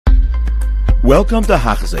Welcome to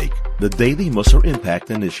Hachzik, the Daily Musar Impact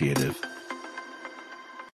Initiative.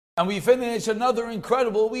 And we finish another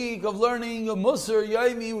incredible week of learning Musar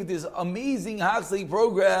Yaimi with this amazing Hachzik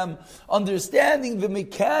program, understanding the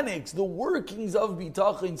mechanics, the workings of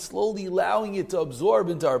Habitachon, slowly allowing it to absorb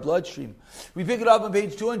into our bloodstream. We pick it up on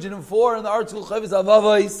page 204 in the article Chavis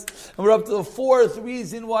Avavais, and we're up to the fourth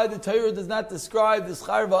reason why the Torah does not describe the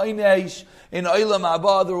Sha'ar v'Eineish in Olam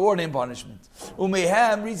Haba, the reward and punishment.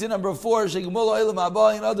 Umeham, reason number 4,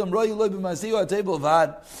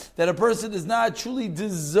 that a person does not truly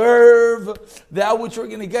deserve that which we're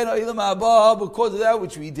going to get in Olam Haba because of that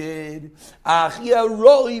which we did.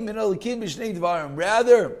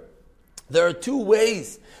 Rather, there are two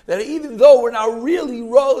ways that even though we're not really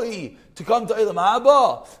roi to come to Olam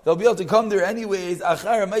Haba, they'll be able to come there anyways,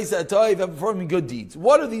 performing good deeds.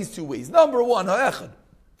 What are these two ways? Number 1,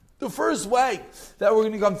 the first way that we're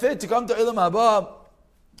going to come fit to come to Olam Haba,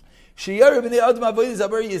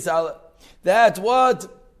 that's what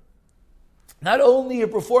not only you're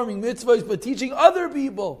performing mitzvahs, but teaching other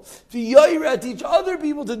people. Teach other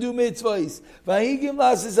people to do mitzvahs.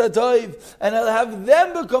 And I'll have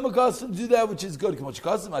them become accustomed to do that which is good. And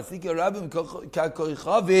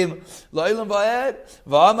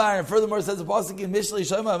furthermore, it says the pasuk in Mishlei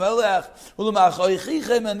Shema Melech,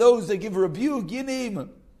 and those that give rebuke, yinim.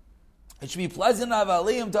 It should be pleasant, and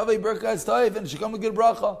it should come a good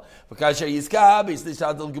bracha.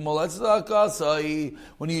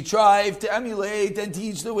 When you try to emulate and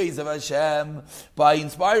teach the ways of Hashem by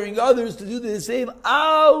inspiring others to do the same,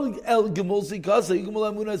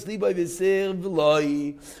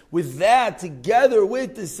 with that, together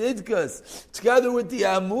with the sidkas, together with the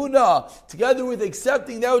amunah, together with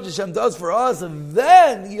accepting that which Hashem does for us, and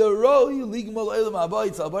then you're going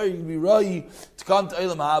to be right to come to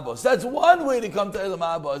Olam Haba. So that's one way to come to Olam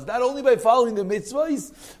Haba, is not only by following the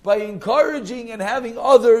mitzvahs, by encouraging and having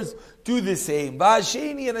others do the same.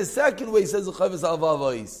 Ba'asheni, in a second way, says the Chavis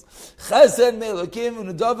Alvavais, Chesed me'elokim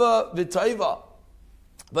u'nedava v'taiva,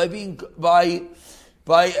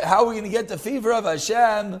 by how we're going to get the favor of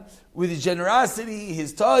Hashem with His generosity,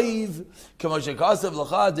 His taiv.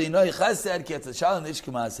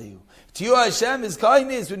 To you, Hashem is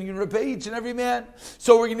kindness when you can repay each and every man.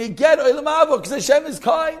 So we're going to get Olam Haba because Hashem is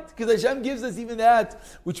kind, because Hashem gives us even that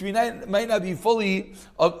which we might not be fully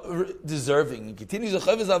deserving. And continues the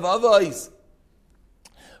Chavis Avavais.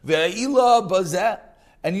 Ve'ila bazeh.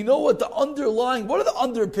 And you know what what are the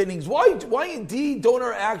underpinnings? Why indeed don't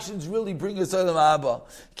our actions really bring us Olam Haba?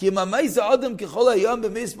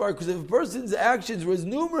 Because if a person's actions were as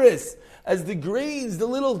numerous as the grains, the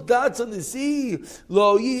little dots on the sea,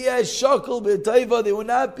 they will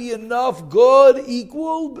not be enough good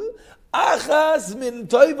equal. It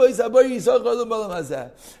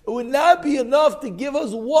would not be enough to give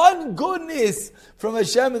us one goodness from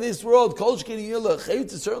Hashem in this world.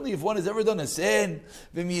 Certainly if one has ever done a sin,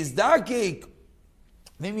 and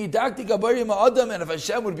if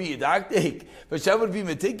Hashem would be didactic, if Hashem would be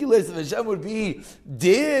meticulous, if Hashem would be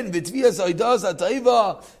din, that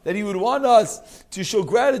He would want us to show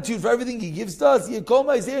gratitude for everything He gives to us,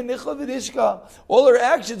 all our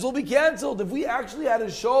actions will be cancelled. If we actually had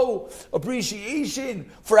to show appreciation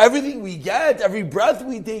for everything we get, every breath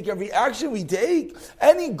we take, every action we take,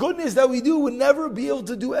 any goodness that we do would never be able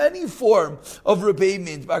to do any form of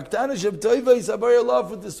repayment. With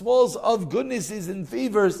the smallest of goodnesses and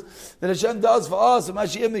favors that Hashem does for us, and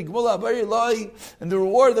the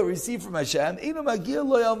reward that we receive from Hashem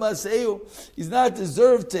is not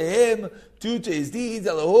deserved to Him due to His deeds.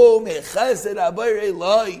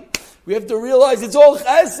 We have to realize it's all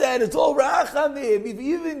chesed, it's all rachamim. If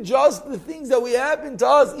even just the things that we happen to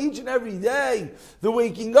us each and every day, the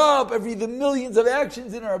waking up, the millions of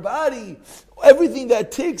actions in our body, everything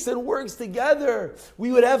that ticks and works together,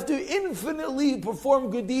 we would have to infinitely perform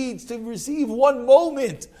good deeds to receive one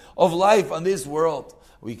moment of life on this world.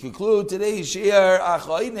 We conclude today's Sha'ar.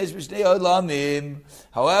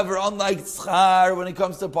 However, unlike Sha'ar, when it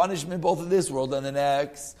comes to punishment, both in this world and the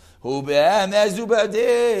next, who is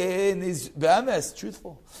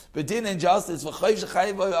truthful. But din and justice, and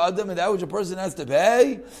that which a person has to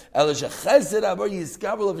pay, but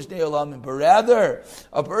rather,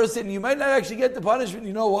 a person, you might not actually get the punishment.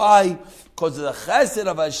 You know why? Because of the chesed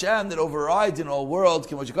of Hashem that overrides in all worlds.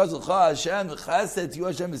 Hashem, the chesed to you,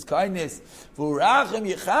 Hashem is kindness. And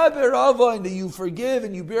that you forgive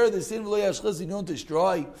and you bear the sin, you don't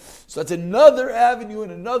destroy. So that's another avenue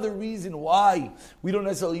and another reason why we don't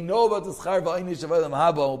necessarily know about the Sha'ar v'Eineish of Olam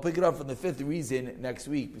Haba. We'll pick it up from the fifth reason next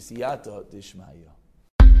week.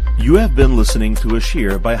 You have been listening to a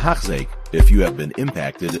shiur by Hachzik. If you have been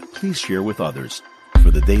impacted, please share with others. For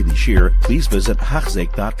for the daily shir, please visit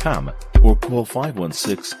Hachzeik.com or call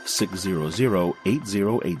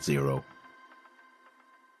 516-600-8080.